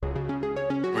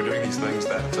these things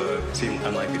that seem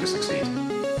unlikely to succeed.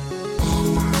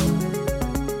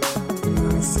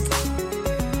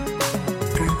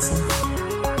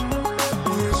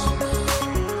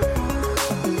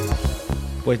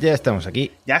 Pues ya estamos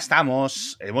aquí. Ya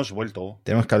estamos, hemos vuelto.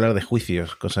 Tenemos que hablar de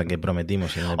juicios, cosa que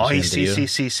prometimos en el episodio anterior.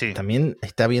 Sí. También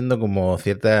está habiendo como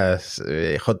ciertas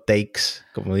hot takes,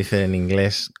 como dicen en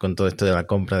inglés, con todo esto de la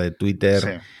compra de Twitter. Sí.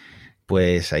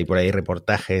 Pues hay por ahí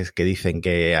reportajes que dicen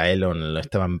que a Elon lo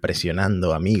estaban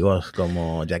presionando amigos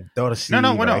como Jack Dorsey.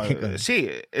 Sí,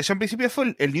 eso en principio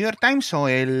fue el New York Times o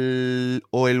el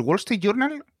Wall Street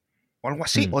Journal o algo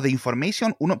así, o The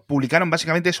Information. Publicaron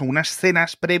básicamente eso, unas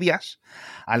escenas previas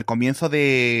al comienzo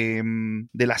de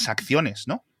las acciones,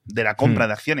 ¿no? De la compra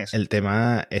de acciones. El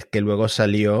tema es que luego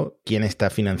salió quién está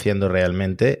financiando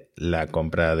realmente la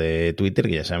compra de Twitter,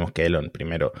 que ya sabemos que Elon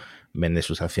primero vende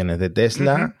sus acciones de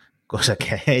Tesla, cosa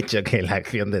que ha hecho que la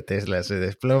acción de Tesla se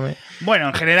desplome. Bueno,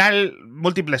 en general,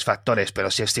 múltiples factores, pero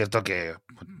sí es cierto que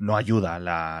no ayuda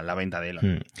la venta de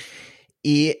Elon.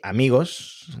 Y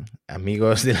amigos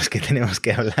de los que tenemos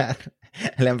que hablar,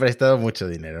 le han prestado mucho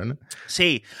dinero, ¿no?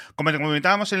 Sí, como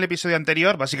comentábamos en el episodio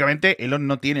anterior, básicamente Elon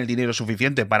no tiene el dinero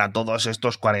suficiente para todos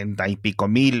estos 40 y pico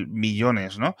mil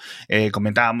millones, ¿no?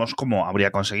 Comentábamos cómo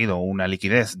habría conseguido una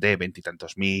liquidez de 20 y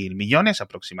tantos mil millones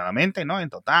aproximadamente, ¿no? En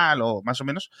total, o más o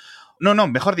menos. No,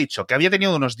 mejor dicho, que había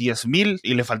tenido unos 10.000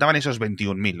 y le faltaban esos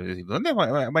 21.000. Es decir, ¿dónde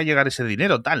va a llegar ese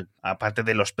dinero tal? Aparte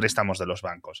de los préstamos de los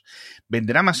bancos.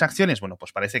 ¿Venderá más acciones? Bueno,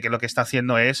 pues parece que lo que está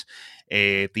haciendo es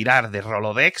tirar de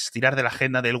Rolodex, tirar de la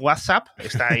agenda del WhatsApp.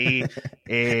 Está ahí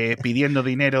pidiendo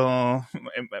dinero.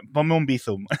 Ponme un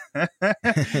Bizum.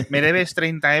 Me debes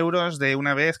 30 euros de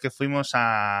una vez que fuimos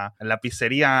a la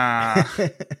pizzería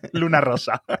Luna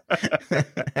Rosa.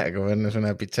 A comernos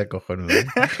una pizza cojonuda.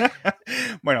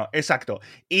 Bueno, exacto.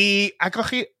 Y ha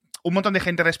cogido un montón de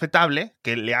gente respetable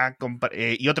que le ha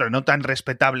y otro no tan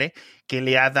respetable que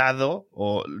le ha dado,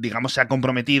 o digamos se ha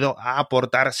comprometido a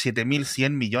aportar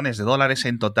 7.100 millones de dólares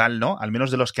en total, ¿no? Al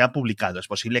menos de los que ha publicado. Es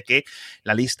posible que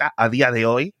la lista a día de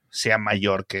hoy sea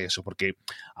mayor que eso, porque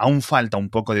aún falta un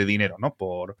poco de dinero, ¿no?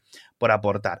 Por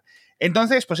aportar.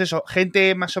 Entonces, pues eso,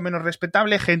 gente más o menos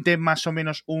respetable, gente más o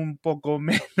menos un poco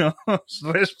menos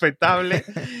respetable,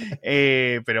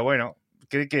 pero bueno,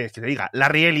 ¿qué te diga?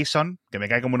 Larry Ellison, que me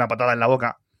cae como una patada en la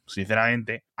boca,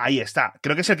 sinceramente, ahí está.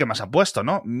 Creo que es el que más ha puesto,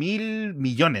 ¿no? 1.000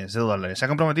 millones de dólares. Se ha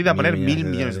comprometido a poner 1.000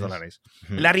 millones de dólares.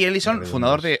 Larry Ellison,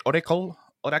 fundador de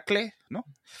Oracle, ¿no?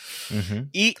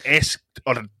 Y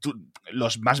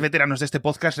los más veteranos de este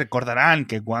podcast recordarán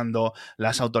que cuando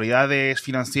las autoridades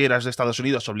financieras de Estados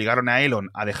Unidos obligaron a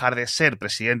Elon a dejar de ser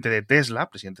presidente de Tesla,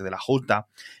 presidente de la Junta,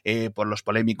 por los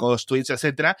polémicos tweets,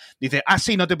 etcétera, dice,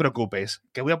 sí, no te preocupes,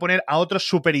 que voy a poner a otro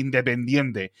súper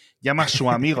independiente. Llama a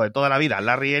su amigo de toda la vida,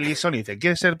 Larry Ellison, y dice,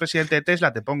 ¿quieres ser presidente de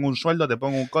Tesla? Te pongo un sueldo, te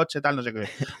pongo un coche, tal, no sé qué.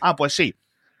 Pues sí.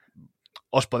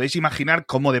 Os podéis imaginar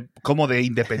cómo de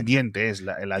independiente es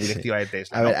la directiva de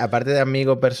Tesla. A ver, aparte de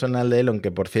amigo personal de Elon,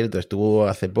 que por cierto estuvo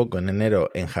hace poco, en enero,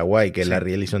 en Hawái, que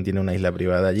Larry Ellison tiene una isla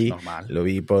privada allí, normal. Lo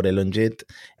vi por Elon Jet,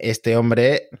 este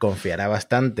hombre confiará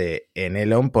bastante en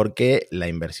Elon porque la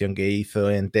inversión que hizo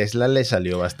en Tesla le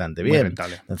salió bastante bien. Muy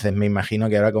rentable. Entonces me imagino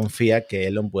que ahora confía que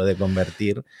Elon puede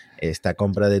convertir esta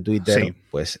compra de Twitter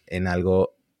pues en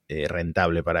algo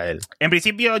rentable para él. En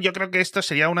principio, yo creo que esto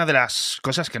sería una de las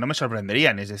cosas que no me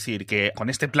sorprenderían, es decir, que con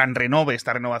este plan renove,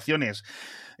 estas renovaciones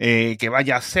que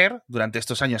vaya a hacer durante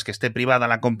estos años que esté privada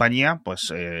la compañía,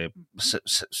 pues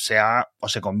sea o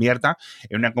se convierta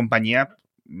en una compañía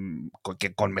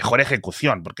con mejor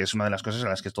ejecución, porque es una de las cosas en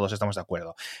las que todos estamos de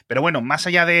acuerdo. Pero bueno, más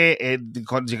allá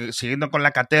siguiendo con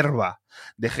la caterva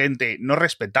de gente no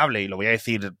respetable, y lo voy a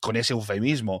decir con ese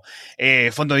eufemismo,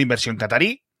 fondo de inversión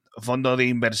catarí, fondo de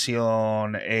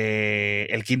inversión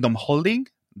el Kingdom Holding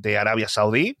de Arabia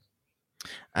Saudí.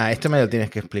 Esto me lo tienes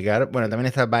que explicar. Bueno, también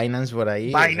está Binance por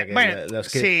ahí.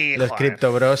 Los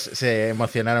Crypto Bros se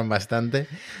emocionaron bastante.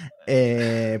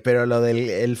 Pero lo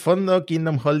del fondo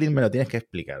Kingdom Holding me lo tienes que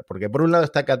explicar. Porque por un lado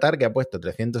está Qatar, que ha puesto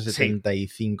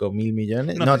 375 mil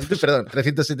millones. Perdón,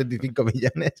 375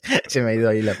 millones. Se me ha ido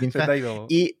ahí la pinza.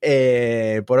 Y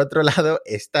por otro lado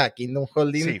está Kingdom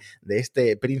Holding de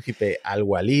este príncipe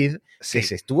Al-Walid, que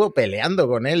se estuvo peleando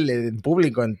con él en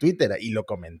público en Twitter. Y lo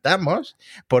comentamos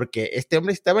porque este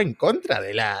hombre estaba en contra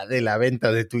de la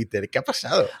venta de Twitter. ¿Qué ha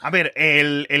pasado? A ver,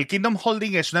 el Kingdom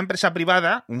Holding es una empresa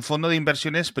privada, un fondo de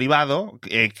inversiones privado,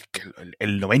 que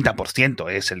el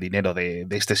 90% es el dinero de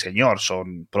este señor,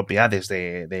 son propiedades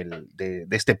de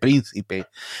este príncipe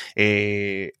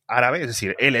árabe, es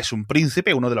decir, él es un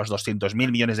príncipe, uno de los 200.000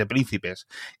 millones de príncipes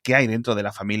que hay dentro de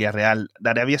la familia real de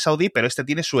Arabia Saudí, pero este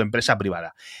tiene su empresa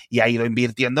privada y ha ido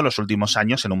invirtiendo los últimos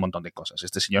años en un montón de cosas.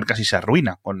 Este señor casi se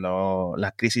arruina con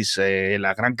la crisis,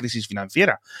 la gran crisis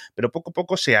financiera, pero poco a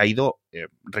poco se ha ido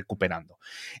recuperando.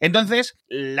 Entonces,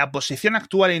 la posición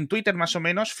actual en Twitter más o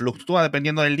menos fluctúa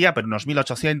dependiendo del día, pero unos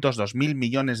 1.800, 2.000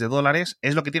 millones de dólares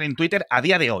es lo que tiene en Twitter a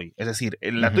día de hoy. Es decir,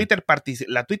 en la Twitter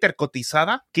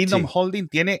cotizada, Kingdom Holding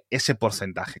tiene ese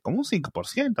porcentaje, como un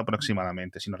 5%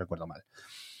 aproximadamente, si no recuerdo mal.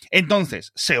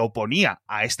 Entonces, se oponía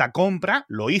a esta compra,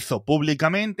 lo hizo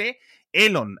públicamente.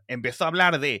 Elon empezó a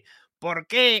hablar de por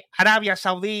qué Arabia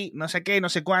Saudí, no sé qué, no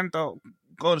sé cuánto,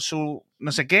 con su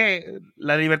no sé qué,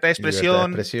 la libertad de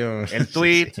expresión, el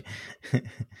tweet, sí.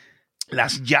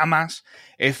 Las llamas,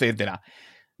 etcétera.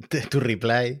 Tu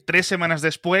reply. 3 semanas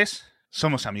después,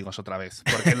 somos amigos otra vez,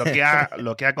 porque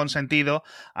lo que ha consentido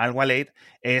Al-Waleed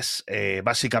es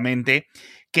básicamente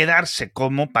quedarse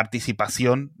como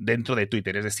participación dentro de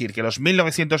Twitter. Es decir, que los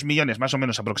 1.900 millones más o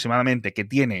menos aproximadamente que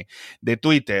tiene de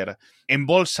Twitter en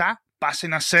bolsa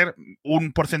pasen a ser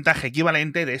un porcentaje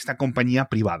equivalente de esta compañía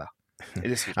privada.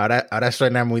 Es decir, ahora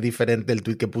suena muy diferente el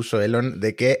tuit que puso Elon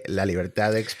de que la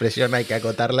libertad de expresión hay que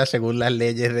acotarla según las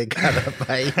leyes de cada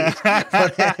país.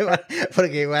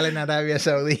 Porque igual en Arabia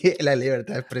Saudí la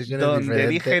libertad de expresión es diferente. Donde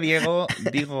dije Diego,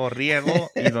 digo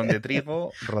Riego, y donde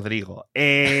trigo, Rodrigo.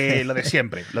 Lo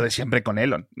de siempre con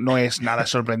Elon. No es nada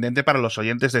sorprendente para los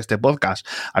oyentes de este podcast.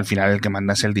 Al final el que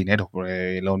manda es el dinero.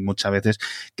 Porque Elon muchas veces,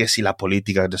 que si la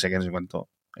política, no sé qué, no sé cuánto.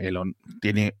 Elon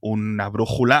tiene una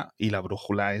brújula y la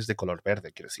brújula es de color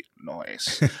verde, quiero decir,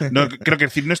 creo que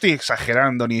decir, no estoy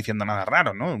exagerando ni diciendo nada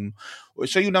raro, ¿no?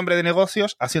 Soy un hombre de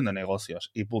negocios haciendo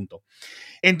negocios y punto.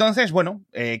 Entonces, bueno,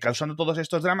 causando todos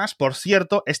estos dramas, por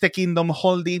cierto, este Kingdom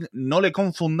Holding no le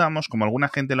confundamos, como alguna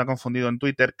gente lo ha confundido en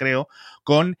Twitter, creo,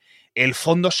 con el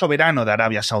Fondo Soberano de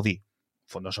Arabia Saudí.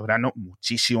 Fondo soberano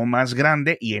muchísimo más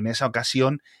grande y en esa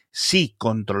ocasión sí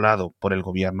controlado por el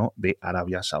gobierno de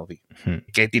Arabia Saudí,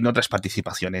 que tiene otras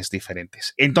participaciones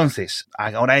diferentes. Entonces,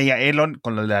 ahora Elon,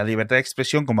 con la libertad de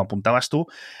expresión, como apuntabas tú,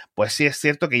 pues sí es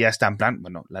cierto que ya está en plan,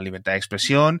 bueno, la libertad de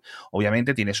expresión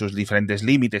obviamente tiene sus diferentes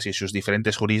límites y sus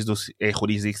diferentes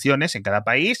jurisdicciones en cada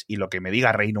país, y lo que me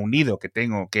diga Reino Unido que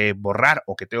tengo que borrar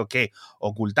o que tengo que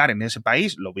ocultar en ese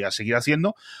país, lo voy a seguir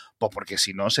haciendo, pues porque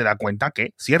si no se da cuenta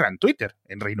que cierran Twitter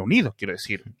en Reino Unido, quiero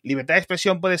decir. Libertad de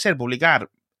expresión puede ser publicar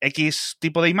X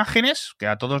tipo de imágenes, que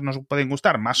a todos nos pueden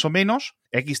gustar más o menos,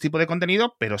 X tipo de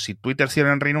contenido, pero si Twitter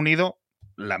cierra en Reino Unido,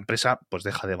 la empresa pues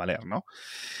deja de valer, ¿no?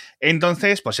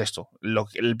 Entonces, pues esto,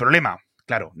 el problema,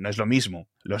 claro, no es lo mismo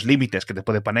los límites que te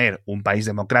puede poner un país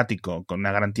democrático con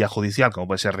una garantía judicial, como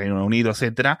puede ser Reino Unido,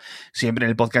 etcétera. Siempre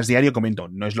en el podcast diario comento,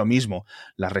 no es lo mismo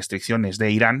las restricciones de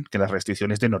Irán que las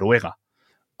restricciones de Noruega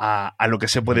a lo que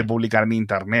se puede publicar en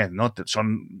Internet, ¿no?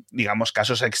 Son, digamos,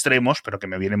 casos extremos, pero que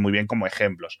me vienen muy bien como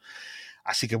ejemplos.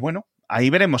 Así que, bueno, ahí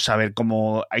veremos a ver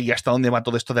cómo, ahí hasta dónde va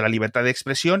todo esto de la libertad de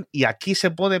expresión, y aquí se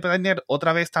puede tener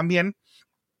otra vez también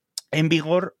en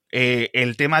vigor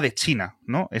el tema de China,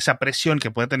 ¿no? Esa presión que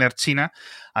puede tener China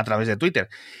a través de Twitter.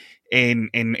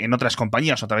 En otras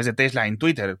compañías, a través de Tesla en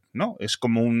Twitter, ¿no? Es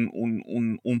como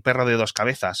un perro de dos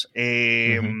cabezas.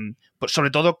 Pues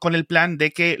sobre todo con el plan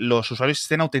de que los usuarios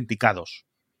estén autenticados,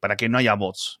 para que no haya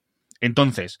bots.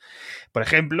 Entonces, por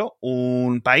ejemplo,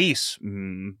 un país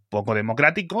poco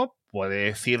democrático puede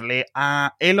decirle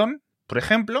a Elon, por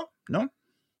ejemplo, ¿no?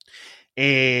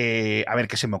 A ver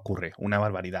qué se me ocurre, una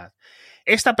barbaridad.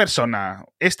 Esta persona,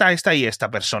 esta y esta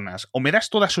personas, o me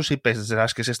das todas sus IPs de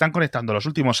las que se están conectando los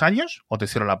últimos años, o te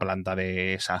cierro la planta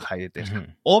de Shanghai de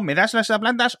Tesla. O me das las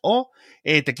plantas, o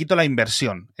te quito la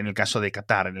inversión, en el caso de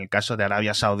Qatar, en el caso de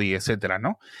Arabia Saudí, etcétera,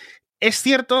 ¿no? Es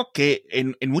cierto que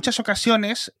en muchas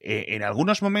ocasiones, en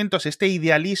algunos momentos, este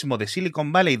idealismo de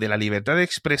Silicon Valley, de la libertad de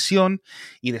expresión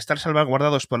y de estar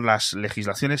salvaguardados por las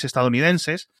legislaciones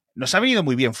estadounidenses, nos ha venido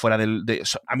muy bien fuera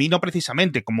a mí no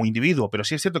precisamente como individuo, pero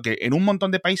sí es cierto que en un montón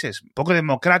de países poco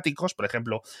democráticos, por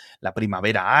ejemplo, la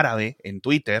primavera árabe en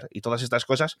Twitter y todas estas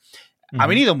cosas, ha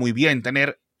venido muy bien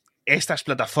tener estas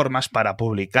plataformas para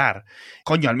publicar.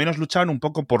 Coño, al menos luchaban un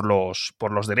poco por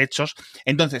los derechos.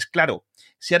 Entonces, claro,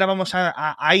 si ahora vamos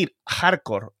a ir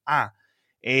hardcore a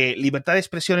libertad de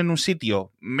expresión en un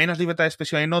sitio, menos libertad de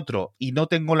expresión en otro, y no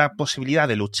tengo la posibilidad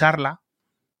de lucharla,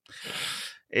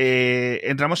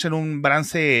 entramos en un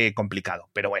balance complicado.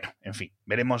 Pero bueno, en fin,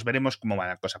 veremos cómo va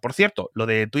la cosa. Por cierto, lo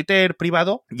de Twitter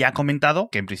privado, ya ha comentado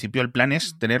que en principio el plan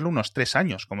es tenerlo unos 3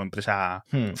 años como empresa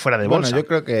fuera de bolsa. Bueno, yo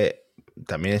creo que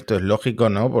también esto es lógico,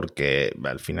 ¿no? Porque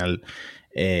al final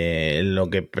lo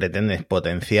que pretende es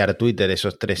potenciar Twitter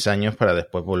esos 3 años para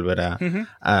después volver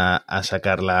a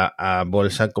sacarla a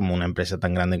bolsa como una empresa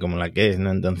tan grande como la que es, ¿no?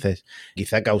 Entonces,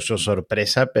 quizá causó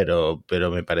sorpresa, pero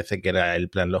me parece que era el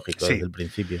plan lógico desde el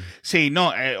principio. Sí,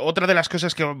 no, otra de las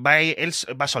cosas que él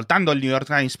va soltando, el New York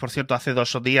Times, por cierto, hace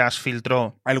 2 días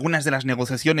filtró algunas de las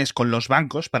negociaciones con los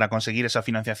bancos para conseguir esa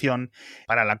financiación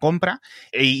para la compra,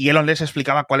 y Elon les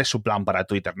explicaba cuál es su plan para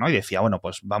Twitter, ¿no? Y decía, bueno,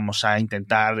 pues vamos a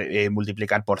intentar multiplicar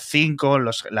por 5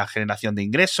 la generación de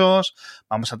ingresos,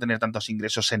 vamos a tener tantos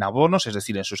ingresos en abonos, es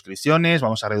decir, en suscripciones,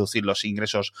 vamos a reducir los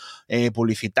ingresos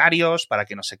publicitarios para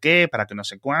que no sé qué, para que no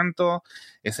sé cuánto,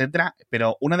 etcétera.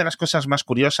 Pero una de las cosas más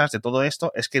curiosas de todo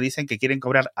esto es que dicen que quieren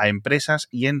cobrar a empresas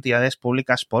y entidades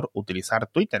públicas por utilizar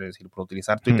Twitter, es decir, por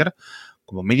utilizar Twitter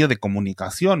como medio de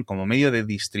comunicación, como medio de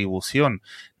distribución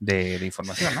de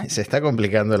información, ¿no? Se está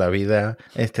complicando la vida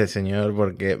este señor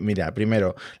porque, mira,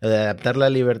 primero, lo de adaptar la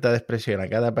libertad de expresión a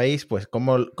cada país, pues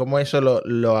cómo eso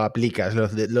lo aplicas,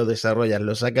 lo desarrollas,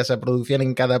 lo sacas a producción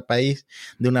en cada país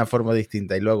de una forma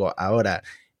distinta. Y luego, ahora,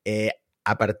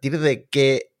 ¿a partir de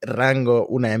qué rango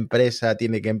una empresa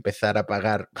tiene que empezar a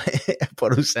pagar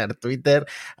por usar Twitter?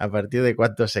 ¿A partir de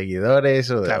cuántos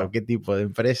seguidores o qué tipo de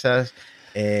empresas?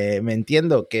 Me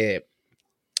entiendo que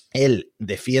él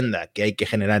defienda que hay que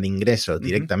generar ingresos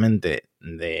directamente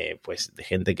de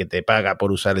gente que te paga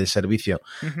por usar el servicio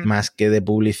más que de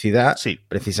publicidad,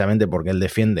 precisamente porque él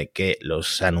defiende que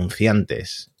los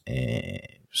anunciantes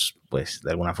pues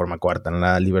de alguna forma coartan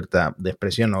la libertad de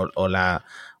expresión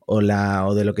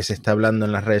o de lo que se está hablando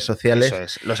en las redes sociales. Eso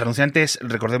es. Los anunciantes,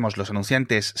 recordemos, los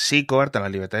anunciantes sí coartan la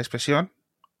libertad de expresión.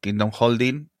 Kingdom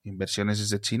Holding, inversiones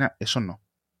desde China, eso no.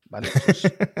 Vale, pues...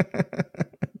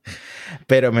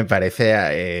 Pero me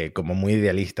parece como muy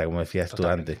idealista, como decías tú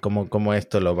antes. ¿Cómo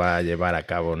esto lo va a llevar a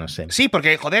cabo? No sé. Sí,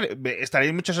 porque, joder,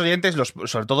 estaréis muchos oyentes,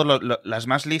 sobre todo las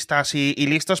más listas y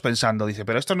listos, pensando, dice,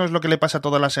 pero esto no es lo que le pasa a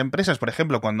todas las empresas. Por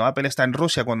ejemplo, cuando Apple está en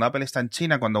Rusia, cuando Apple está en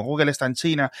China, cuando Google está en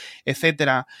China,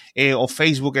 etcétera, o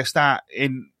Facebook está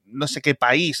en no sé qué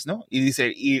país, ¿no? Y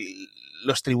dice, y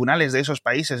los tribunales de esos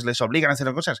países les obligan a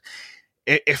hacer cosas.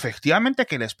 Efectivamente,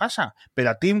 ¿qué les pasa? Pero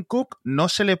a Tim Cook no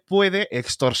se le puede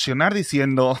extorsionar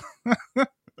diciendo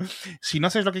si no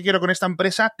haces lo que quiero con esta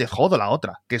empresa, te jodo la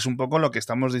otra, que es un poco lo que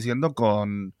estamos diciendo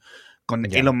con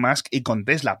Elon Musk y con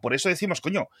Tesla. Por eso decimos,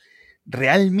 coño,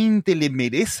 ¿realmente le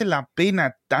merece la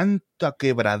pena tanto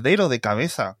quebradero de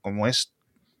cabeza como es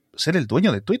ser el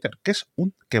dueño de Twitter? Que es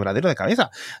un quebradero de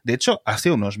cabeza. De hecho, hace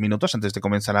unos minutos antes de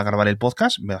comenzar a grabar el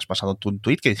podcast, me has pasado tú un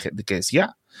tweet que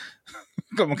decía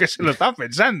como que se lo estaba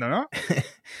pensando, ¿no?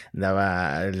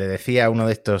 Le decía a uno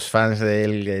de estos fans de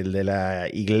él, el de la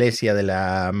iglesia de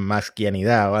la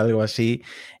masquianidad o algo así,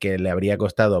 que le habría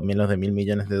costado menos de $1.000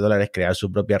 millones crear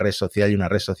su propia red social y una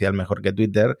red social mejor que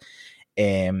Twitter,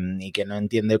 y que no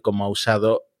entiende cómo ha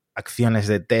usado acciones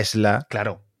de Tesla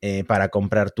para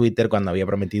comprar Twitter cuando había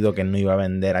prometido que no iba a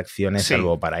vender acciones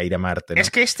salvo para ir a Marte, ¿no?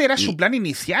 Es que este era su plan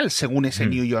inicial, según ese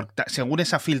New York, según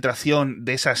esa filtración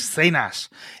de esas cenas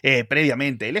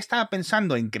previamente. Él estaba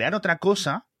pensando en crear otra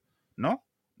cosa, ¿no?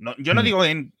 Yo no digo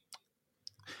en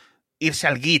irse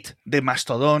al Git de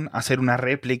Mastodon, hacer una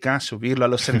réplica, subirlo a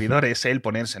los servidores, él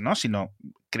ponerse, ¿no? Sino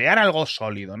crear algo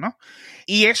sólido, ¿no?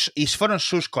 Y fueron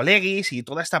sus colegis y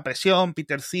toda esta presión,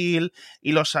 Peter Thiel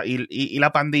y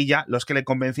la pandilla, los que le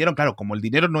convencieron. Claro, como el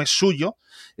dinero no es suyo,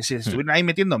 estuvieron ahí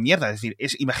metiendo mierda. Es decir,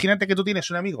 imagínate que tú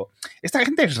tienes un amigo. Esta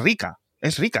gente es rica,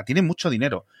 tiene mucho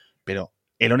dinero, pero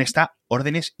Elon está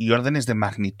órdenes y órdenes de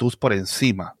magnitud por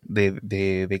encima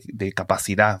de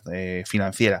capacidad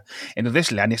financiera.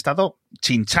 Entonces le han estado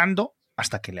chinchando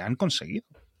hasta que le han conseguido.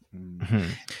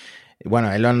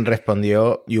 Bueno, Elon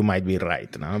respondió, you might be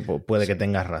right, ¿no? Puede que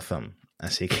tengas razón.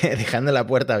 Así que dejando la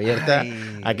puerta abierta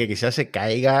a que quizás se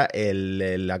caiga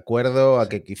el acuerdo, a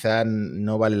que quizás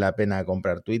no vale la pena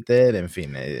comprar Twitter, en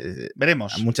fin.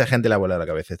 Veremos. A mucha gente le ha volado la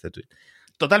cabeza este tweet.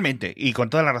 Totalmente, y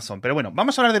con toda la razón. Pero bueno,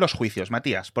 vamos a hablar de los juicios,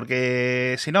 Matías,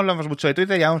 porque si no hablamos mucho de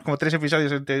Twitter, llevamos como 3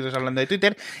 episodios enteros hablando de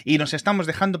Twitter y nos estamos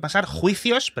dejando pasar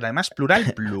juicios, pero además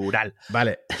plural.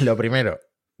 Vale, lo primero,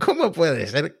 ¿cómo puede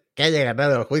ser que haya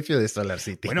ganado el juicio de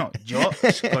SolarCity? Bueno, yo,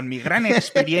 con mi gran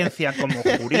experiencia como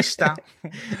jurista,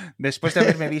 después de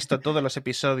haberme visto todos los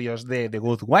episodios de The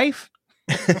Good Wife,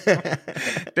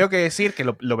 tengo que decir que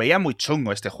lo veía muy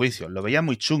chungo este juicio, lo veía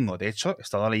muy chungo. De hecho, he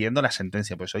estado leyendo la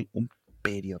sentencia, pues soy un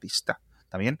periodista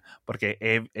también, porque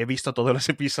he visto todos los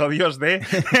episodios de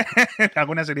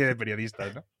alguna serie de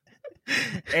periodistas, ¿no?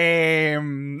 The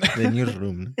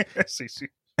Newsroom. Sí.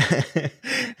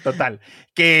 Total,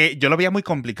 que yo lo veía muy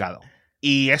complicado.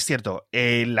 Y es cierto,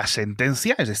 la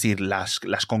sentencia, es decir, las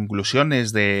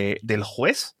conclusiones del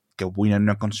juez, que hubo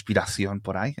una conspiración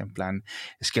por ahí, en plan,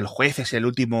 es que el juez es el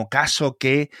último caso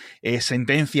que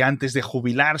sentencia antes de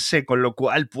jubilarse, con lo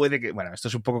cual puede que... Bueno, esto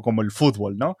es un poco como el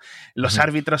fútbol, ¿no? Los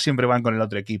árbitros siempre van con el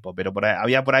otro equipo, pero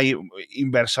había por ahí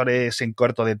inversores en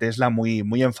corto de Tesla muy,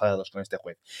 muy enfadados con este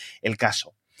juez. El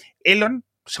caso, Elon,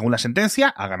 según la sentencia,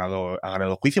 ha ganado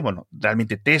el juicio. Bueno,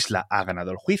 realmente Tesla ha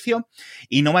ganado el juicio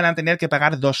y no van a tener que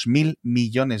pagar $2.000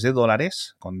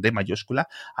 millones, con D mayúscula,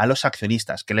 a los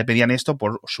accionistas que le pedían esto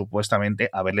por supuestamente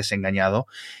haberles engañado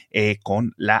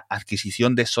con la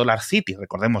adquisición de SolarCity.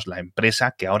 Recordemos, la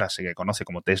empresa que ahora se conoce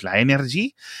como Tesla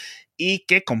Energy y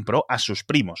que compró a sus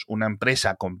primos, una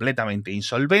empresa completamente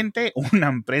insolvente, una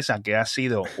empresa que ha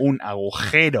sido un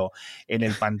agujero en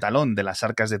el pantalón de las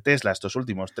arcas de Tesla estos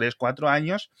últimos 3-4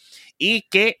 años y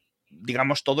que,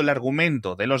 digamos, todo el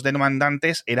argumento de los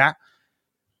demandantes era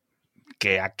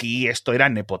que aquí esto era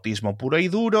nepotismo puro y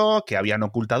duro, que habían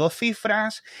ocultado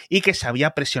cifras y que se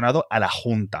había presionado a la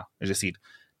Junta. Es decir,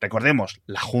 recordemos,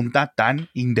 la Junta tan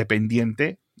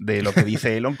independiente de lo que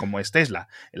dice Elon como es Tesla,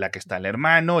 en la que está el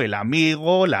hermano, el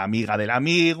amigo, la amiga del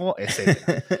amigo,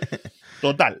 etc.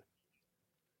 Total.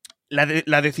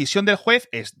 La decisión del juez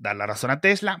es dar la razón a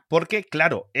Tesla porque,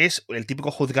 claro, es el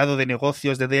típico juzgado de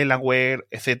negocios de Delaware,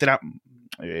 etcétera,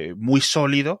 muy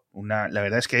sólido. La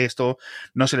verdad es que esto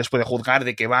no se les puede juzgar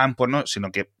de que van por no,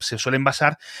 sino que se suelen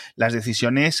basar las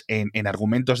decisiones en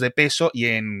argumentos de peso y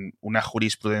en una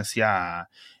jurisprudencia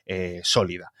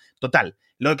sólida. Total.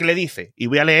 Lo que le dice, y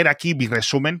voy a leer aquí mi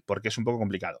resumen porque es un poco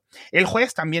complicado. El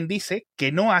juez también dice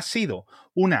que no ha sido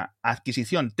una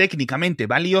adquisición técnicamente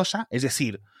valiosa, es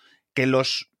decir, que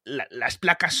las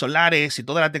placas solares y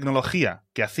toda la tecnología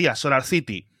que hacía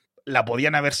SolarCity la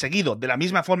podían haber seguido de la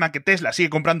misma forma que Tesla sigue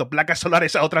comprando placas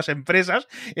solares a otras empresas.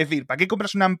 Es decir, ¿para qué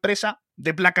compras una empresa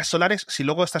de placas solares si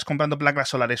luego estás comprando placas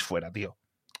solares fuera, tío?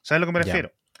 ¿Sabes a lo que me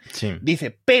refiero? Sí.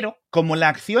 Dice, pero como la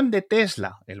acción de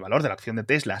Tesla, el valor de la acción de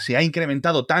Tesla se ha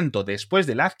incrementado tanto después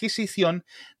de la adquisición,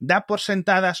 da por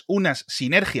sentadas unas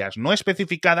sinergias no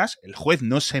especificadas. El juez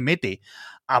no se mete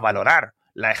a valorar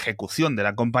la ejecución de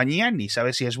la compañía, ni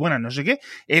sabe si es buena, no sé qué.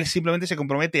 Él simplemente se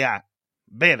compromete a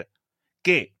ver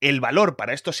que el valor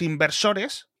para estos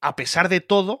inversores, a pesar de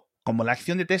todo, como la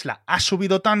acción de Tesla ha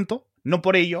subido tanto, no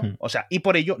por ello, y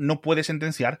por ello no puede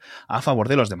sentenciar a favor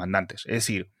de los demandantes. Es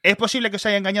decir, ¿es posible que os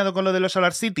haya engañado con lo de los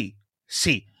SolarCity?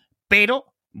 Sí,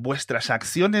 pero vuestras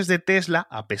acciones de Tesla,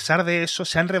 a pesar de eso,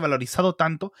 se han revalorizado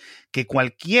tanto que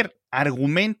cualquier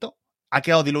argumento ha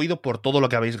quedado diluido por todo lo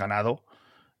que habéis ganado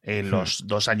en los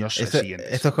 2 años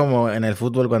siguientes. Esto es como en el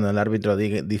fútbol cuando el árbitro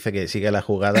dice que sigue la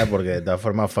jugada porque de todas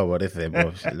formas favorece,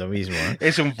 pues lo mismo, ¿eh?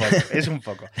 Es un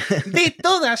poco. De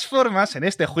todas formas, en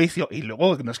este juicio, y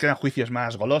luego nos quedan juicios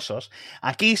más golosos,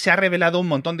 aquí se ha revelado un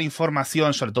montón de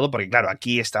información, sobre todo porque, claro,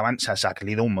 aquí se ha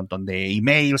salido un montón de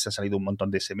emails, se ha salido un montón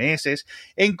de SMS,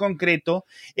 en concreto,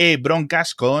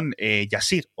 broncas con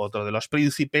Yasir, otro de los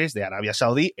príncipes de Arabia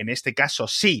Saudí, en este caso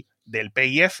sí, del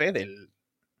PIF,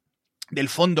 del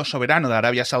Fondo Soberano de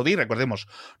Arabia Saudí. Recordemos,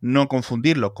 no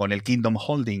confundirlo con el Kingdom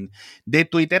Holding de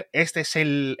Twitter. Este es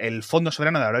el Fondo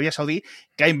Soberano de Arabia Saudí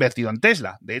que ha invertido en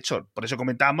Tesla. De hecho, por eso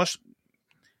comentábamos,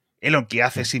 Elon, ¿qué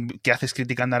haces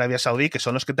criticando a Arabia Saudí? Que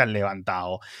son los que te han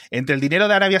levantado. Entre el dinero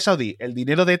de Arabia Saudí, el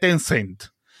dinero de Tencent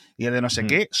y el de no sé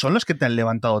qué, son los que te han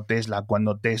levantado Tesla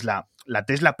cuando la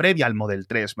Tesla previa al Model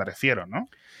 3, me refiero, ¿no?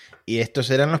 Y estos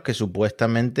eran los que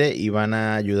supuestamente iban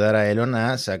a ayudar a Elon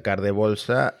a sacar de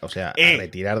bolsa, o sea, a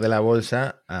retirar de la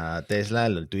bolsa a Tesla,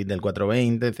 el tweet del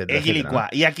 420, etcétera, etcétera, ¿no?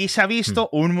 Y aquí se ha visto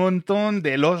un montón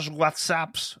de los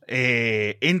WhatsApps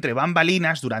entre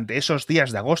bambalinas durante esos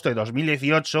días de agosto de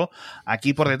 2018.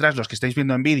 Aquí por detrás, los que estáis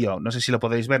viendo en vídeo, no sé si lo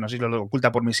podéis ver, no sé si lo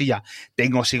oculta por mi silla,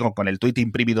 sigo con el tweet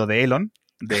imprimido de Elon.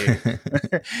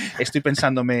 Estoy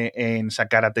pensándome en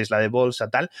sacar a Tesla de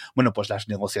bolsa, tal. Bueno, pues las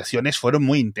negociaciones fueron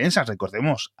muy intensas,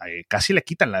 recordemos, casi le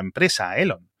quitan la empresa a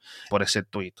Elon por ese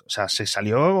tuit. O sea, se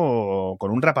salió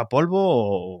con un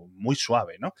rapapolvo muy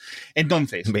suave, ¿no?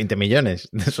 Entonces, 20 millones.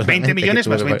 20 millones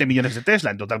más 20 millones de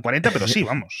Tesla, en total 40, pero sí,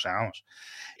 vamos.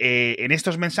 En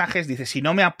estos mensajes dice, si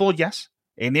no me apoyas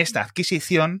en esta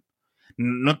adquisición,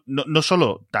 no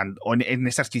solo en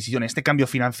esta adquisición, en este cambio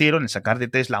financiero, en el sacar de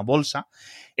Tesla a bolsa,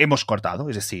 hemos cortado.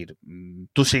 Es decir,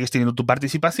 tú sigues teniendo tu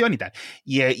participación y tal.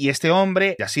 Y este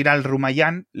hombre, Yasir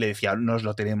Al-Rumayyan, le decía, nos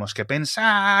lo tenemos que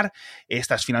pensar,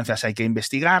 estas finanzas hay que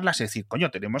investigarlas, es decir,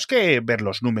 coño, tenemos que ver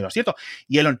los números, ¿cierto?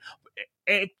 Y Elon...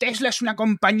 Tesla es una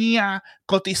compañía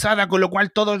cotizada, con lo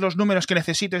cual todos los números que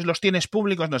necesites los tienes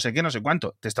públicos, no sé qué, no sé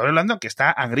cuánto. Te estaba hablando que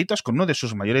está a gritos con uno de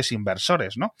sus mayores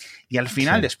inversores, ¿no? Y al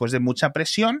final, después de mucha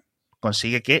presión,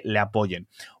 consigue que le apoyen.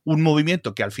 Un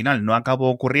movimiento que al final no acabó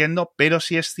ocurriendo, pero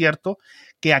sí es cierto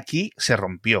que aquí se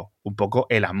rompió un poco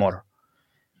el amor,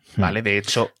 ¿vale? De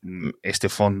hecho, este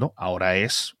fondo ahora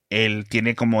él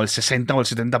tiene como el 60 o el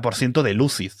 70% de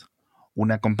Lucid,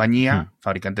 una compañía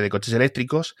fabricante de coches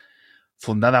eléctricos,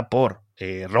 fundada por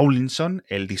Rawlinson,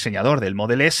 el diseñador del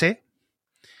Model S,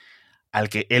 al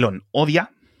que Elon odia,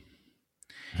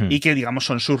 y que, digamos,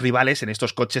 son sus rivales en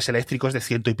estos coches eléctricos de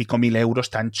 100 y pico mil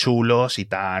euros tan chulos y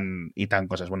tan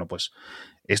cosas. Bueno, pues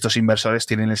estos inversores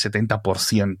tienen el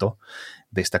 70%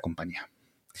 de esta compañía.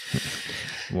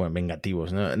 Bueno,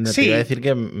 vengativos, ¿no? Te iba a decir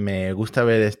que me gusta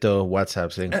ver estos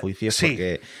WhatsApps en juicios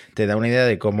porque te da una idea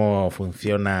de cómo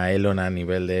funciona Elon a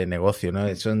nivel de negocio,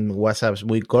 ¿no? Son WhatsApps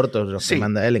muy cortos los que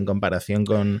manda él en comparación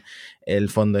con el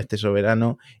fondo este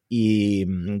soberano y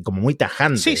como muy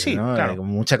tajantes, ¿no? Claro. Con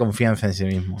mucha confianza en sí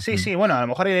mismo. Sí, bueno, a lo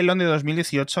mejor el Elon de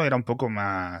 2018 era un poco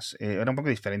más, era un poco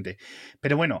diferente.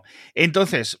 Pero bueno,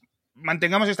 entonces,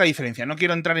 mantengamos esta diferencia. No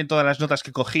quiero entrar en todas las notas que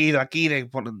he cogido aquí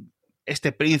por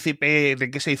este príncipe, de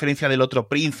qué se diferencia del otro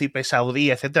príncipe saudí,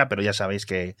 etcétera, pero ya sabéis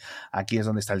que aquí es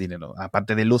donde está el dinero.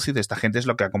 Aparte de Lucid, esta gente es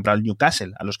lo que ha comprado el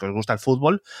Newcastle. A los que os gusta el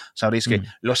fútbol, sabréis que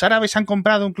los árabes han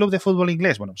comprado un club de fútbol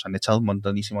inglés. Bueno, pues han echado un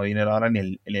montonísimo de dinero ahora en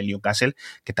el Newcastle,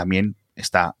 que también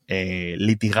está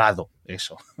litigado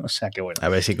eso. O sea que bueno. A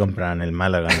ver si compran el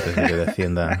Málaga antes de que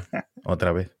descienda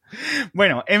otra vez.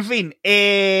 Bueno, en fin,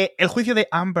 el juicio de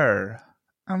Amber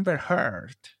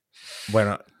Heard.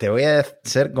 Bueno, te voy a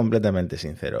ser completamente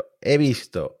sincero. He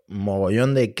visto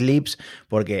mogollón de clips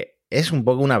porque es un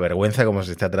poco una vergüenza cómo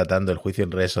se está tratando el juicio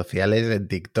en redes sociales, en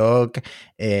TikTok.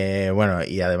 Bueno,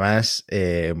 y además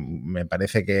me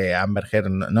parece que Amber Heard,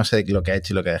 no sé lo que ha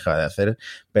hecho y lo que ha dejado de hacer,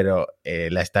 pero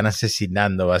la están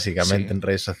asesinando básicamente en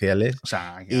redes sociales. O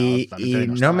sea, y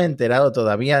no me he enterado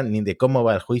todavía ni de cómo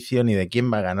va el juicio, ni de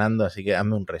quién va ganando, así que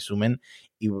hazme un resumen.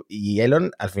 Y Elon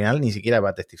al final ni siquiera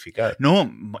va a testificar.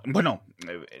 No, bueno,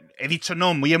 he dicho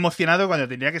no muy emocionado cuando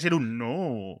tendría que ser un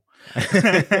no.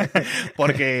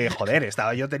 Porque, joder,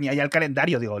 tenía ya el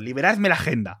calendario, digo, liberadme la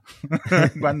agenda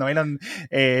cuando Elon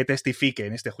testifique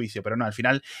en este juicio. Pero no, al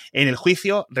final, en el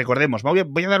juicio, recordemos,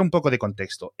 voy a dar un poco de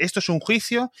contexto. Esto es un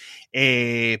juicio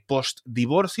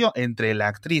post-divorcio entre la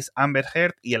actriz Amber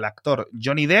Heard y el actor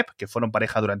Johnny Depp, que fueron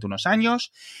pareja durante unos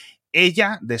años.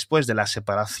 Ella, después de la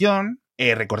separación,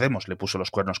 recordemos, le puso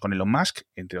los cuernos con Elon Musk,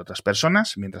 entre otras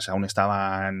personas, mientras aún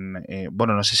estaban,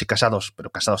 bueno, no sé si casados, pero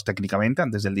casados técnicamente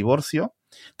antes del divorcio.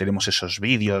 Tenemos esos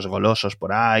vídeos golosos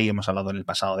por ahí, hemos hablado en el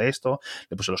pasado de esto.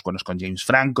 Le puso los cuernos con James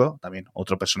Franco, también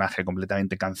otro personaje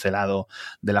completamente cancelado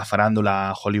de la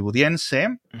farándula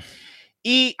hollywoodiense.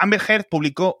 Y Amber Heard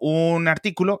publicó un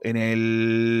artículo en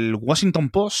el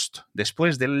Washington Post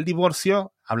después del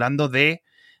divorcio hablando de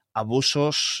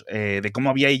abusos, de cómo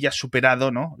había ella superado,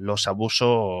 ¿no?, los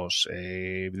abusos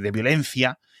de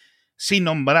violencia, sin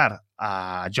nombrar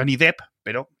a Johnny Depp,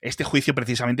 pero este juicio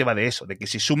precisamente va de eso, de que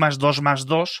si sumas 2 más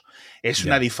 2 es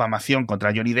una difamación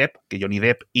contra Johnny Depp, que Johnny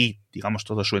Depp y, digamos,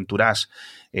 todo su entourage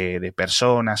de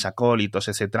personas, acólitos,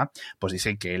 etcétera, pues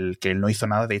dicen que él no hizo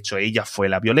nada. De hecho, ella fue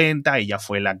la violenta, ella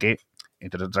fue la que,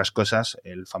 entre otras cosas,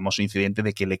 el famoso incidente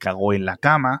de que le cagó en la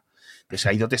cama, que se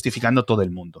ha ido testificando todo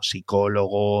el mundo,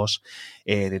 psicólogos,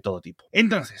 de todo tipo.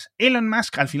 Entonces, Elon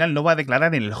Musk al final no va a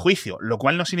declarar en el juicio, lo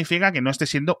cual no significa que no esté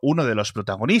siendo uno de los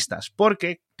protagonistas,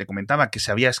 porque te comentaba que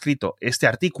se había escrito este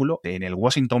artículo en el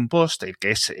Washington Post,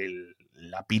 que es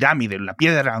la pirámide, la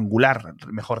piedra angular,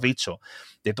 mejor dicho,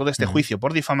 de todo este juicio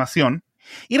por difamación,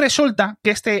 y resulta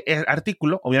que este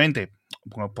artículo, obviamente,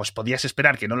 pues podías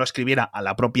esperar que no lo escribiera a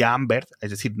la propia Amber,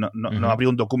 es decir, no abrió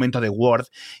un documento de Word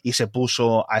y se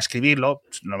puso a escribirlo.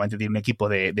 Normalmente tiene un equipo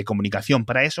de comunicación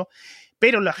para eso,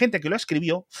 pero la gente que lo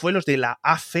escribió fue los de la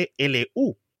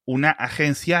ACLU, una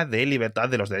agencia de libertad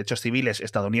de los derechos civiles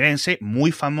estadounidense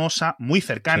muy famosa, muy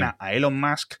cercana a Elon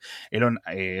Musk. Elon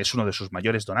es uno de sus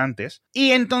mayores donantes.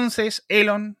 Y entonces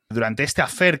Elon, durante este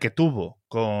affair que tuvo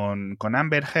con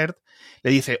Amber Heard,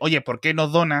 le dice, oye, ¿por qué no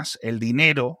donas el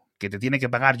dinero que te tiene que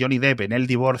pagar Johnny Depp en el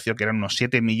divorcio, que eran unos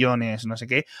 7 millones, no sé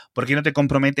qué? ¿Por qué no te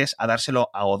comprometes a dárselo,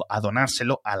 a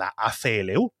donárselo a la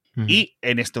ACLU? Y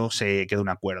en esto se quedó un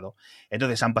acuerdo.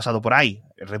 Entonces han pasado por ahí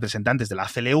representantes de la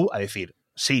CLU a decir,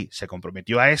 sí, se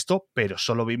comprometió a esto, pero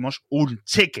solo vimos un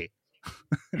cheque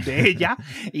de ella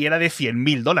y era de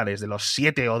 $100.000, de los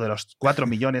 7 o de los 4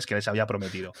 millones que les había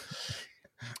prometido.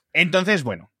 Entonces,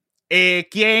 bueno,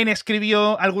 ¿quién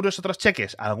escribió algunos otros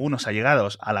cheques? Algunos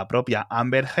allegados a la propia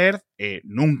Amber Heard,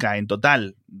 nunca en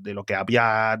total de lo que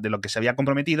se había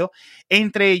comprometido,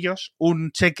 entre ellos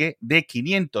un cheque de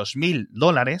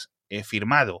 $500.000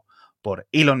 firmado por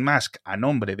Elon Musk a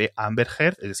nombre de Amber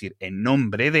Heard, es decir, en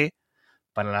nombre de,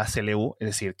 para la CLU, es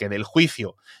decir, que del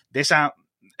juicio de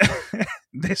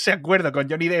ese acuerdo con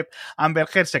Johnny Depp, Amber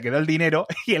Heard se quedó el dinero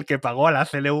y el que pagó a la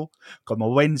CLU como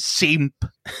buen simp,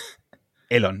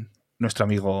 Elon, nuestro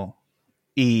amigo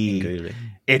y increíble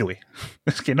héroe.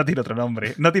 Es que no tiene otro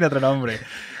nombre.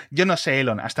 Yo no sé,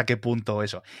 Elon, hasta qué punto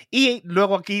eso. Y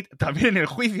luego aquí, también en el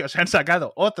juicio, se han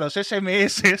sacado otros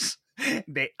SMS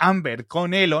de Amber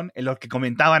con Elon, en los que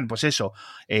comentaban, pues eso,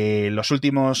 los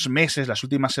últimos meses, las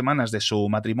últimas semanas de su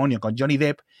matrimonio con Johnny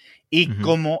Depp y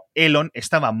cómo Elon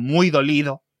estaba muy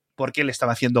dolido porque le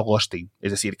estaba haciendo ghosting.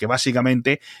 Es decir, que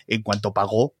básicamente, en cuanto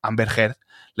pagó, Amber Heard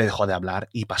le dejó de hablar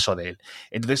y pasó de él.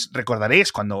 Entonces,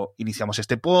 recordaréis cuando iniciamos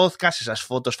este podcast, esas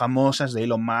fotos famosas de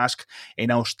Elon Musk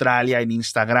en Australia, en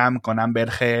Instagram, con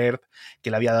Amber Heard, que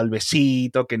le había dado el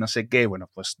besito, que no sé qué. Bueno,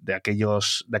 pues de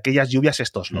aquellas lluvias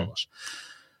estos lodos.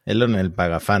 Elon el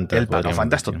pagafantas. El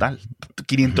pagafantas total.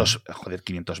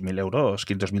 500.000 euros,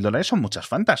 $500.000 son muchas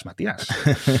fantas, Matías.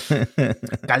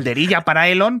 Calderilla para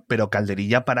Elon, pero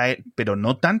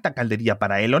no tanta calderilla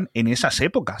para Elon en esas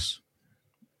épocas.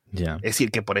 Yeah. Es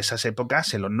decir, que por esas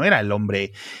épocas Elon no era el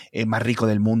hombre más rico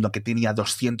del mundo, que tenía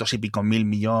 200 y pico mil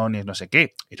millones, no sé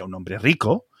qué. Era un hombre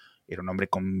rico, era un hombre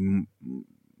con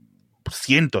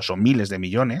cientos o miles de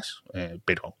millones,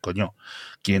 pero, coño,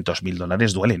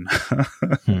 $500.000 duelen.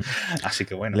 Así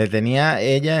que bueno. Le tenía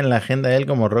ella en la agenda a él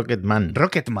como Rocketman.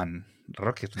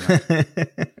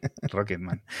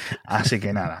 Así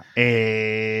que nada,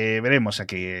 veremos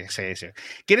aquí. Sí.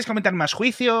 ¿Quieres comentar más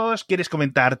juicios? ¿Quieres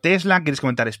comentar Tesla? ¿Quieres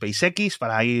comentar SpaceX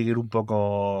para ir un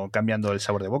poco cambiando el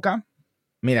sabor de boca?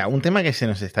 Mira, un tema que se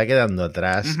nos está quedando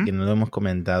atrás, que no lo hemos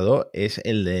comentado, es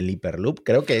el del Hyperloop.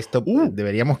 Creo que esto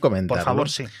deberíamos comentarlo. Por favor,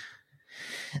 sí.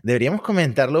 Deberíamos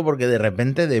comentarlo porque de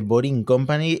repente The Boring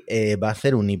Company va a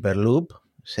hacer un Hyperloop.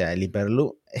 O sea, el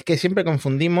Hyperloop... Es que siempre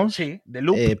confundimos... Sí, de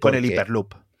loop con el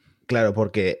Hyperloop. Claro,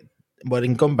 porque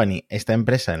Boring Company, esta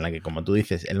empresa en la que, como tú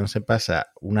dices, Elon se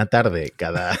pasa una tarde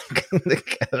cada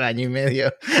año y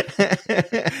medio.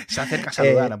 Se acerca a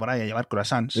saludar por ahí, a llevar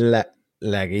croissants.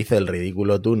 La que hizo el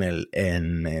ridículo túnel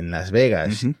en Las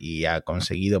Vegas y ha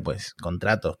conseguido pues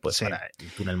contratos para un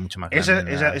túnel mucho más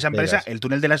grande. Esa empresa, el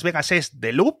túnel de Las Vegas es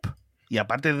The Loop, y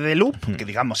aparte de The Loop, que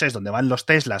digamos es donde van los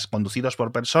Teslas conducidos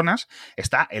por personas,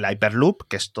 está el Hyperloop,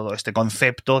 que es todo este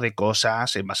concepto de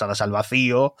cosas envasadas al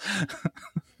vacío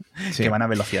que van a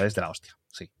velocidades de la hostia.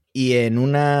 Sí. Y en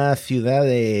una ciudad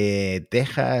de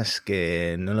Texas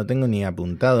que no lo tengo ni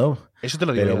apuntado. Eso te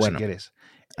lo digo yo, si quieres.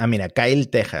 Ah, mira, Kyle,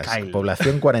 Texas,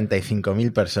 población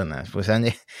 45.000 personas. Pues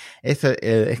esto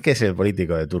es que es el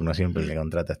político de turno siempre el que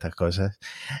contrata estas cosas.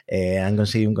 Han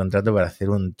conseguido un contrato para hacer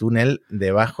un túnel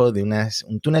debajo de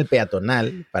un túnel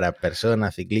peatonal para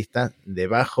personas ciclistas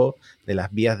debajo de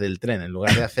las vías del tren. En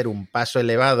lugar de hacer un paso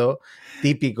elevado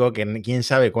típico que quién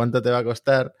sabe cuánto te va a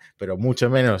costar, pero mucho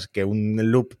menos que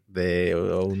un loop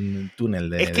o un túnel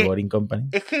de Boring Company.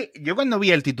 Es que yo cuando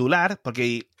vi el titular,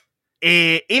 porque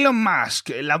Elon Musk,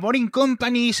 la Boring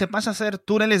Company se pasa a hacer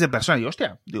túneles de personas. Y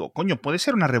hostia, digo, coño, puede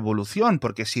ser una revolución,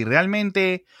 porque si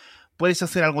realmente puedes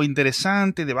hacer algo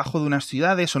interesante debajo de unas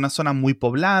ciudades o una zona muy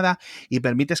poblada y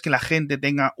permites que la gente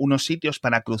tenga unos sitios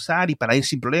para cruzar y para ir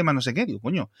sin problemas, no sé qué, digo,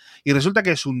 coño. Y resulta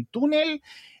que es un túnel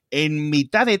en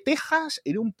mitad de Texas,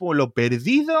 en un pueblo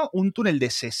perdido, un túnel de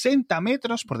 60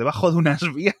 metros por debajo de unas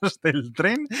vías del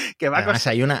tren que va Además,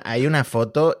 hay una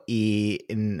foto y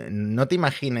no te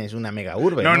imagines una mega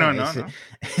urbe. No.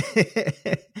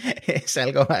 Es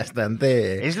algo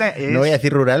bastante... no voy a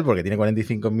decir rural porque tiene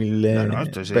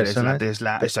 45.000 personas.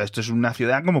 Esto es una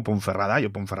ciudad como Ponferrada.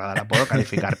 Yo Ponferrada la puedo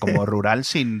calificar como rural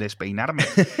sin despeinarme.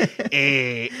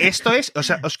 Esto es... O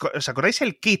sea, ¿os acordáis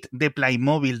el kit de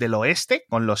Playmobil del oeste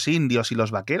con los indios y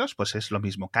los vaqueros? Pues es lo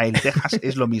mismo. Kyle, Texas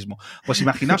es lo mismo. Pues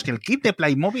imaginaos que el kit de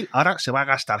Playmobil ahora se va a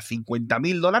gastar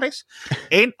 $50.000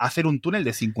 en hacer un túnel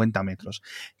de 50 metros.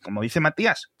 Como dice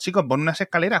Matías, chicos, pon unas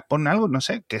escaleras, pon algo, no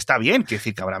sé, que está bien, que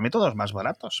decir que habrá métodos más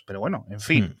baratos, pero bueno, en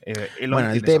fin.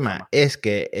 Bueno, el tema es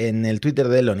que en el Twitter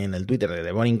de Elon y en el Twitter de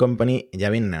The Boring Company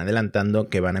ya vienen adelantando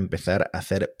que van a empezar a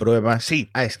hacer pruebas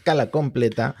a escala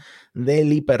completa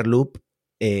del Hyperloop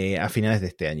a finales de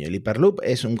este año. El Hyperloop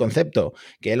es un concepto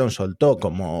que Elon soltó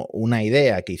como una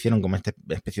idea que hicieron como esta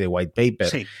especie de white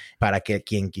paper para que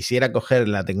quien quisiera coger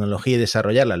la tecnología y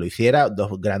desarrollarla lo hiciera.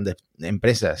 Dos grandes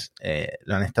empresas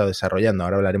lo han estado desarrollando,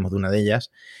 ahora hablaremos de una de ellas.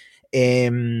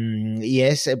 Y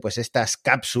es pues estas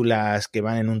cápsulas que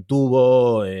van en un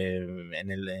tubo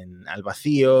al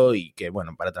vacío y que,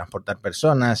 bueno, para transportar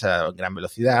personas a gran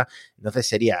velocidad. Entonces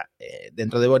sería,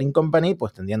 dentro de Boring Company,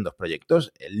 pues tendrían dos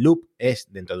proyectos. El Loop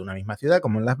es dentro de una misma ciudad,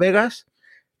 como en Las Vegas.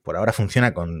 Por ahora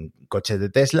funciona con coches de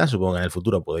Tesla. Supongo que en el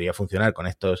futuro podría funcionar con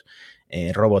estos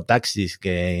robotaxis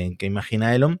que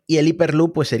imagina Elon. Y el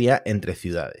Hyperloop pues sería entre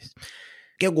ciudades.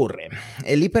 ¿Qué ocurre?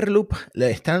 El Hyperloop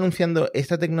le están anunciando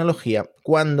esta tecnología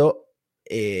cuando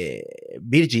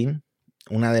Virgin,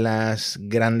 una de las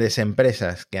grandes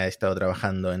empresas que ha estado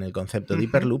trabajando en el concepto de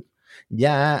Hyperloop,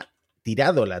 ya ha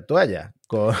tirado la toalla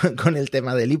con el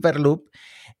tema del Hyperloop.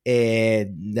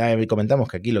 Ya comentamos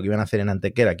que aquí lo que iban a hacer en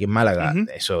Antequera, aquí en Málaga,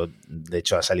 eso de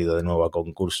hecho ha salido de nuevo a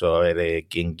concurso a ver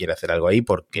quién quiere hacer algo ahí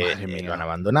porque lo han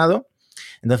abandonado.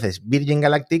 Entonces, Virgin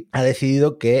Galactic ha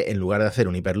decidido que en lugar de hacer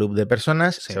un Hyperloop de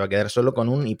personas, se va a quedar solo con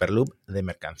un Hyperloop de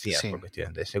mercancías, por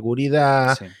cuestiones de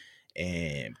seguridad,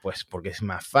 pues porque es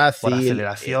más fácil. Por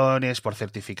aceleraciones, por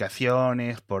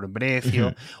certificaciones, por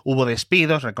precio. Hubo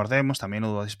despidos, recordemos, también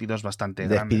hubo despidos bastante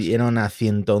grandes. Despidieron a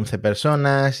 111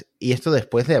 personas y esto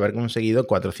después de haber conseguido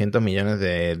 400 millones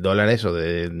de dólares o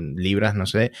de libras, no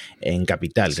sé, en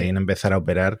capital. Querían empezar a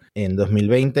operar en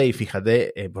 2020 y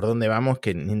fíjate por dónde vamos,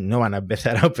 que no van a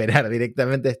empezar a operar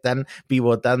directamente, están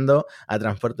pivotando a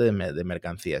transporte de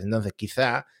mercancías. Entonces,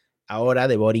 quizá ahora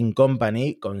The Boring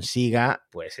Company consiga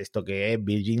pues esto que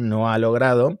Virgin no ha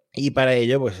logrado y para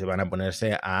ello pues se van a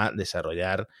ponerse a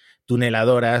desarrollar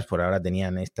tuneladoras. Por ahora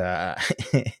tenían esta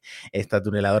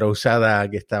tuneladora usada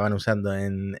que estaban usando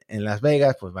en Las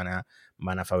Vegas, pues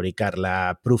van a fabricar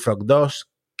la Prufrock 2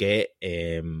 que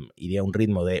iría a un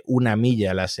ritmo de 1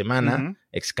 milla a la semana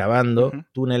excavando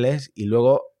túneles y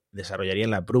luego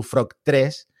desarrollarían la Prufrock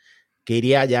 3 que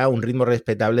iría ya a un ritmo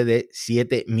respetable de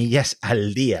 7 millas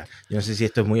al día. Yo no sé si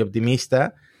esto es muy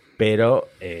optimista, pero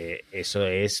eso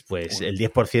es pues el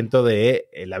 10% de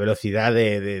la velocidad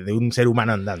de un ser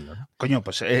humano andando, ¿no? Coño,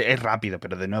 pues es rápido,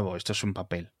 pero de nuevo, esto es un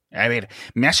papel. A ver,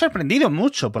 me ha sorprendido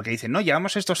mucho porque dicen, no,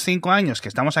 llevamos estos 5 años que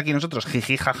estamos aquí nosotros,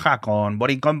 jiji, jaja, con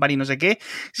Boring Company, no sé qué,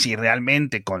 si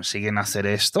realmente consiguen hacer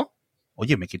esto,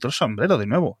 oye, me quito el sombrero de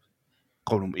nuevo.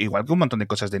 Igual que un montón de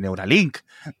cosas de Neuralink.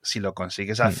 Si lo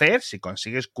consigues hacer, si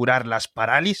consigues curar las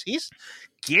parálisis,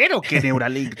 quiero que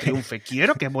Neuralink triunfe,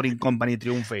 quiero que Boring Company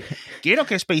triunfe, quiero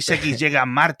que SpaceX llegue a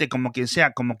Marte como quien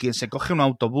sea, como quien se coge un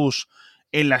autobús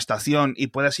en la estación y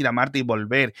puedas ir a Marte y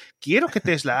volver. Quiero que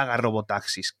Tesla haga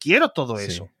robotaxis, quiero todo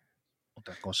eso.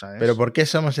 Otra cosa es... Pero ¿por qué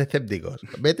somos escépticos?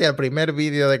 Vete al primer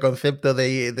vídeo de concepto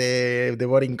de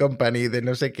Boring Company de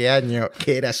no sé qué año,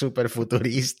 que era súper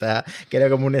futurista, que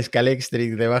era como un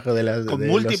Scalextric debajo de las... Con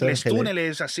múltiples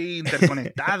túneles así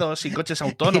interconectados y coches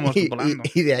autónomos volando.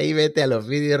 Y de ahí vete a los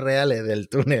vídeos reales del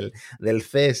túnel del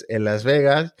CES en Las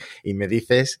Vegas y me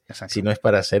dices si no es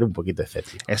para ser un poquito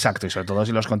escéptico. Exacto, y sobre todo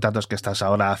si los contratos que estás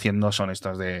ahora haciendo son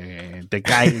estos de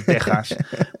Kyle, Texas,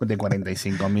 de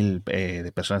 45.000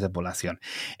 de personas de población.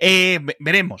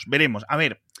 Veremos. A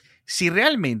ver, si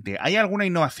realmente hay alguna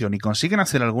innovación y consiguen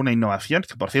hacer alguna innovación,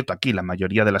 que por cierto aquí la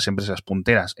mayoría de las empresas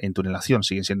punteras en tunelación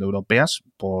siguen siendo europeas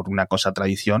por una cosa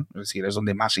tradición, es decir, es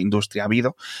donde más industria ha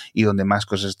habido y donde más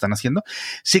cosas están haciendo.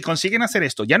 Si consiguen hacer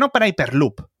esto, ya no para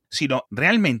Hyperloop, sino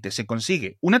realmente se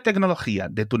consigue una tecnología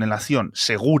de tunelación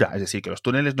segura, es decir, que los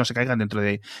túneles no se caigan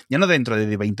ya no dentro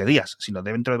de 20 días, sino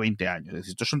dentro de 20 años. Es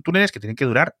decir, estos son túneles que tienen que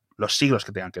durar los siglos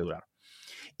que tengan que durar.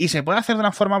 Y se puede hacer de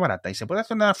una forma barata y se puede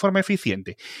hacer de una forma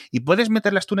eficiente. Y puedes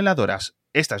meter las tuneladoras,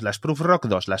 las Prufrock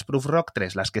 2, las Prufrock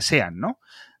 3, las que sean, ¿no?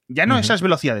 Ya no esas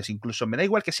velocidades, incluso me da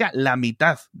igual que sea la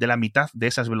mitad de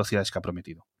esas velocidades que ha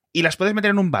prometido. Y las puedes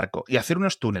meter en un barco y hacer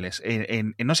unos túneles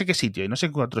en no sé qué sitio y no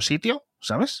sé qué otro sitio,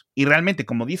 ¿sabes? Y realmente,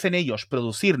 como dicen ellos,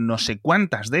 producir no sé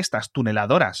cuántas de estas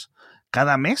tuneladoras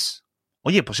cada mes.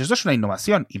 Oye, pues esto es una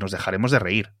innovación y nos dejaremos de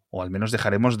reír. O al menos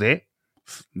dejaremos de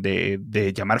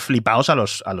llamar flipaos a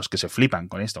los que se flipan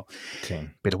con esto. Sí.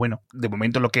 Pero bueno, de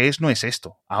momento lo que no es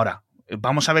esto. Ahora,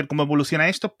 vamos a ver cómo evoluciona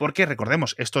esto, porque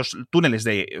recordemos, estos túneles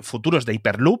futuros de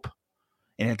Hyperloop,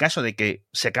 en el caso de que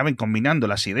se acaben combinando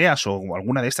las ideas o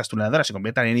alguna de estas tuneladoras se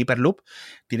conviertan en Hyperloop,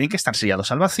 tienen que estar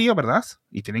sellados al vacío, ¿verdad?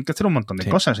 Y tienen que hacer un montón de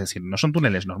cosas, es decir, no son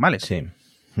túneles normales. Sí.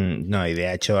 No, y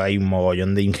de hecho hay un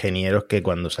mogollón de ingenieros que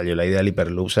cuando salió la idea del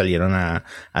Hyperloop salieron a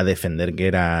defender que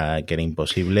era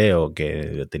imposible o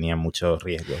que tenía muchos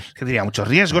riesgos. Que tenía muchos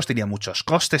riesgos, tenía muchos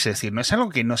costes, es decir, no es algo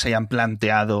que no se hayan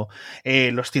planteado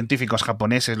los científicos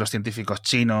japoneses, los científicos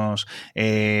chinos,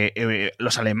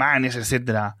 los alemanes,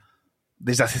 etcétera,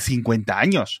 desde hace 50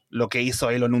 años. Lo que hizo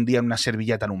Elon un día en una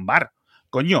servilleta en un bar.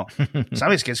 Coño,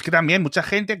 ¿sabes? Que es que también mucha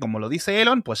gente, como lo dice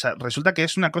Elon, pues resulta que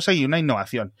es una cosa y una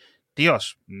innovación.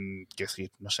 Tíos, qué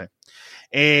decir, no sé.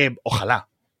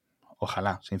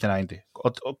 Ojalá, sinceramente.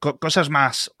 Cosas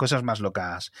más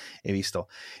locas he visto.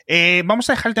 Vamos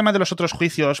a dejar el tema de los otros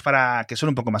juicios para que son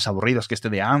un poco más aburridos que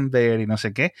este de Amber y no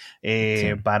sé qué.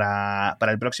 Sí. Para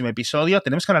el próximo episodio.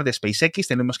 Tenemos que hablar de SpaceX,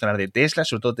 tenemos que hablar de Tesla,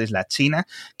 sobre todo Tesla China,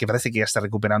 que parece que ya está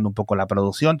recuperando un poco la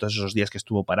producción, todos esos días que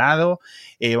estuvo parado.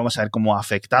 Vamos a ver cómo ha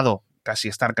afectado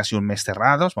estar casi un mes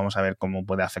cerrados. Vamos a ver cómo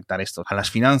puede afectar esto a las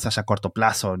finanzas a corto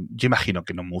plazo. Yo imagino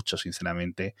que no mucho,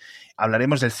 sinceramente.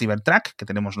 Hablaremos del Cybertruck, que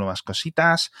tenemos nuevas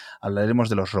cositas. Hablaremos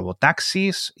de los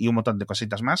robotaxis y un montón de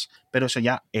cositas más, pero eso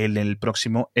ya en el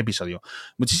próximo episodio.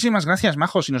 Muchísimas gracias,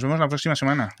 majos, y nos vemos la próxima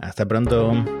semana. Hasta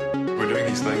pronto. We're doing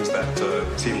these things that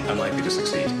seem unlikely to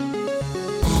succeed.